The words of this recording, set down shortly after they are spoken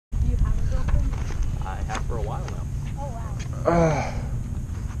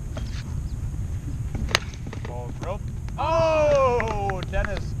Ball rope. Oh!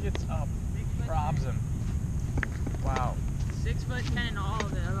 Dennis gets up. Robs him. Wow. 6'10" and all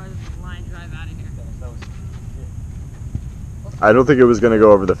of it, otherwise it's a line drive out of here. That was I don't think it was going to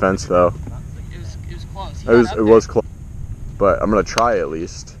go over the fence though. It was close. It was close. But I'm going to try at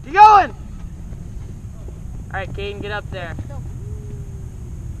least. Keep going! Alright, Caden, get up there.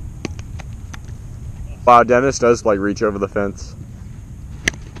 Wow, Dennis does like reach over the fence.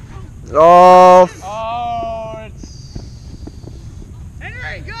 Oh! Oh, it's...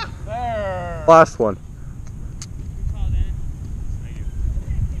 Henry, go! There! Last one.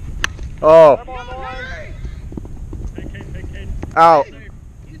 Go, Oh! Henry! Out.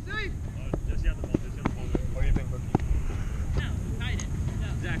 He's safe! What do you think, Bookie? No, hide it. No.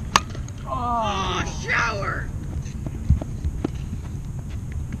 Exactly. Oh, shower!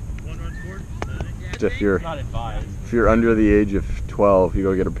 One run scored. If you're under the age of 12, you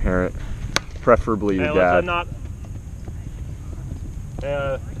go get a parent, preferably your dad. Not.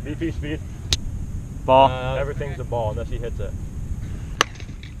 VP speed. Ball. Everything's a ball unless he hits it.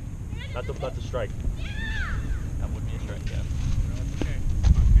 That's a strike. That would be a strike, yeah. Okay.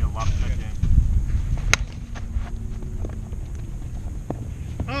 Must be a lot of strike game.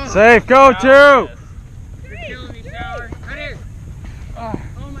 Oh. Safe, go two! You're killing me, shower. Right here.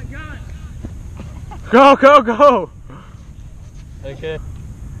 Oh my god. Go, go, go! Okay.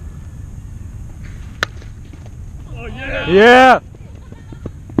 Oh yeah! Yeah!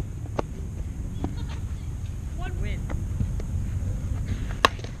 One win.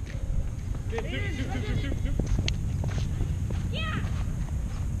 Yeah.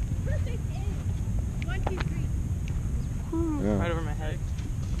 Perfect. 1, 2, 3. Yeah. Right over my head.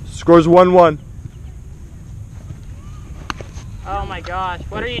 Scores 1-1. Oh my gosh,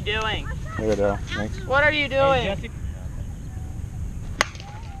 what are you doing? There you go. Thanks. What are you doing?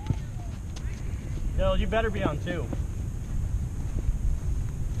 Dylan, you better be on 2.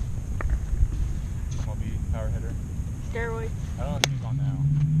 I'll be power hitter. Steroids. I don't know if he's on now.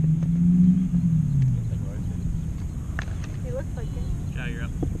 He looks like it. Yeah, you're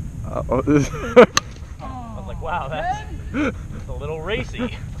up. I was like, wow, that's a little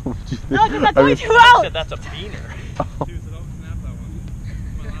racy. No, because that's only 2 out! Said that's a beaner. Dude, so don't snap that one.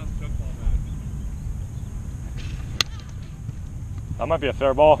 It's my last jump ball back. That might be a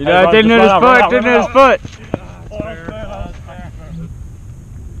fair ball. Yeah, didn't hit his foot, didn't hit his foot.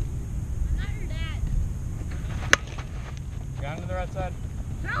 Got him to the right side.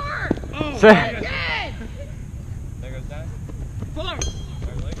 Power! Oh, Say- Yes! There goes Dennis. Fuller!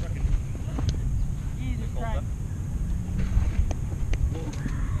 Jesus Christ.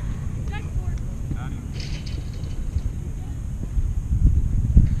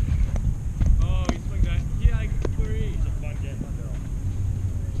 Oh, he swung that. Yeah, like 3. It's a fun game.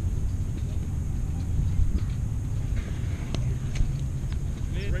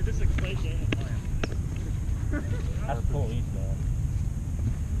 Right, this is a clay game. That's police, man.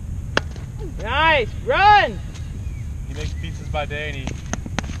 Nice! Run! He makes pizzas by day and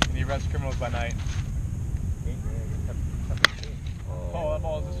he arrests criminals by night. Oh, that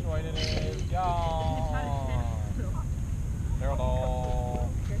ball is destroyed. It is gone. Narwhals.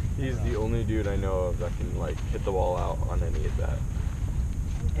 He's the only dude I know of that can like hit the ball out on any of that.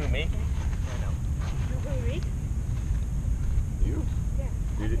 Who, me? You? Yeah.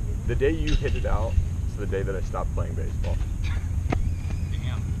 Dude, the day you hit it out is the day that I stopped playing baseball.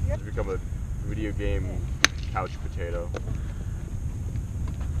 Damn. It's become a video game couch potato.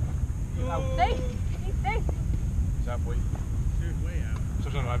 Safe! He's safe! Stop, wait. Dude, way out.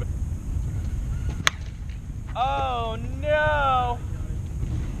 Switch on my bed. Oh no!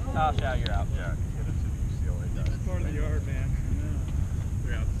 Oh, Shao, you're out. Yeah, he hit it to the UCLA guy. It's part of the yard, man.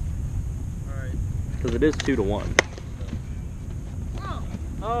 3 outs. Alright. Because it is 2-1.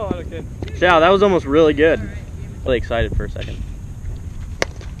 Oh, okay. Chow, that was almost really good. Really excited for a second.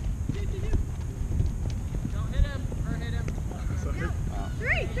 Don't hit him, or hit him.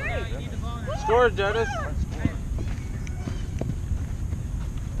 Three! Score, Dennis.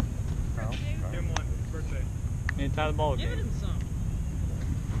 Give him one. It's birthday. Need to tie the ball Give game. him some.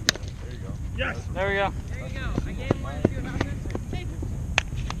 There you go. Yes! There we go. There you go. I gave him one if you have it. Take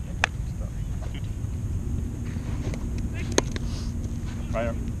Right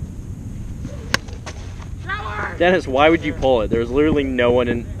here. Shower! Dennis, why would you pull it? There was literally no one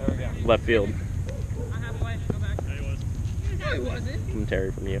in There we go. left field. I have a way. Go back. Yeah, he was. No, he wasn't. From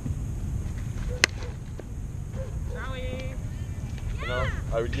Terry, from you. Showie! You know,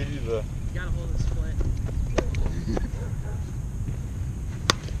 I would give you the. You gotta hold the split.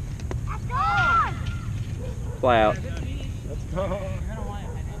 Fly out. That's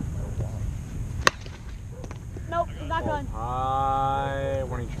Nope, not going. High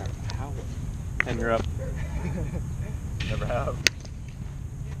warning track. How? And you're up. Never have.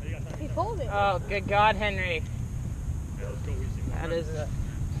 He pulled it. Oh, good God, Henry. That is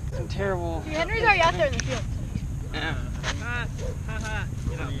some terrible. See, Henry's already out there in the field. Yeah.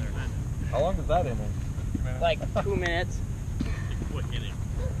 Get out there. How long is that inning? Like 2 minutes. Quick inning.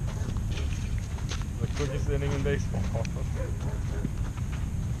 The quickest inning in baseball.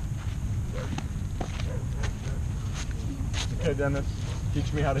 Okay, Dennis,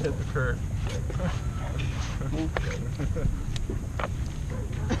 teach me how to hit the curve.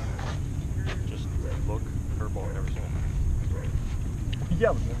 Just look curveball every single time.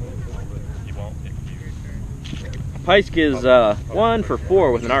 Yeah, You won't if you. Peisk is 1 for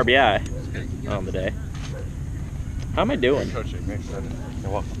 4 with an RBI on the day. How am I doing? coaching makes sense.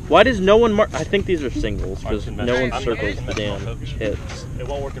 You're welcome. Why does no one mark? I think these are singles because I'm no one convinced. circles the damn I'm convinced. hits. It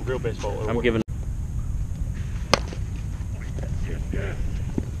won't work in real baseball. It'll I'm work. giving.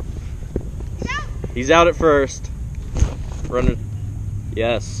 He's out at first. Running.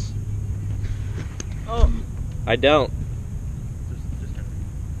 Yes. Oh. I don't. Just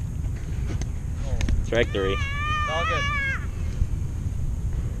Strike 3. It's all good.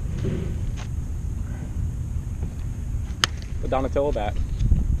 The Donatello bat.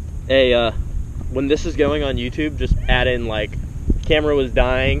 Hey, when this is going on YouTube, just add in like, camera was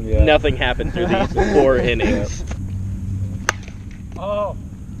dying, Yeah. nothing happened through these 4 innings. Oh,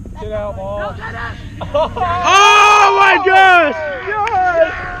 get out, ball. Oh my gosh!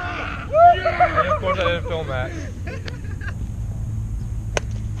 Yes! Of course I didn't film that.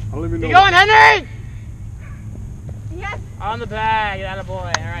 I don't even know. You going, Henry? Yes. On the bag. Atta boy.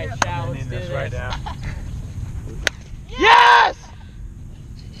 All right, Shao, let's do this. right now. Yes!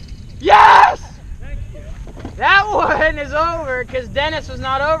 Yes! That one is over because Dennis was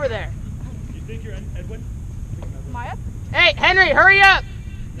not over there. You think you're Edwin? Maya? Hey, Henry, hurry up!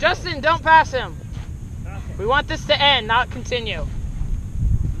 Justin, don't pass him. We want this to end, not continue.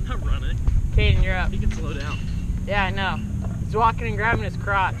 I'm not running. Caden, you're up. He can slow down. Yeah, I know. He's walking and grabbing his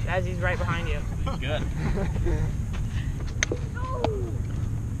crotch as he's right behind you. He's good.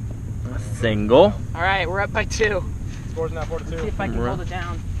 Single. All right, we're up by 2. Scores now 4-2. See if I can hold it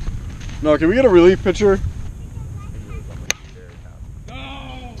down. No, can we get a relief pitcher? There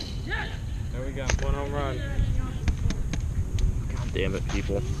we go. 1 home run. God damn it,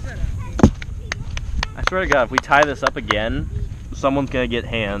 people. I swear to God, if we tie this up again, someone's gonna get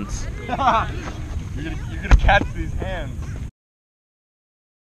hands. You're gonna catch these hands.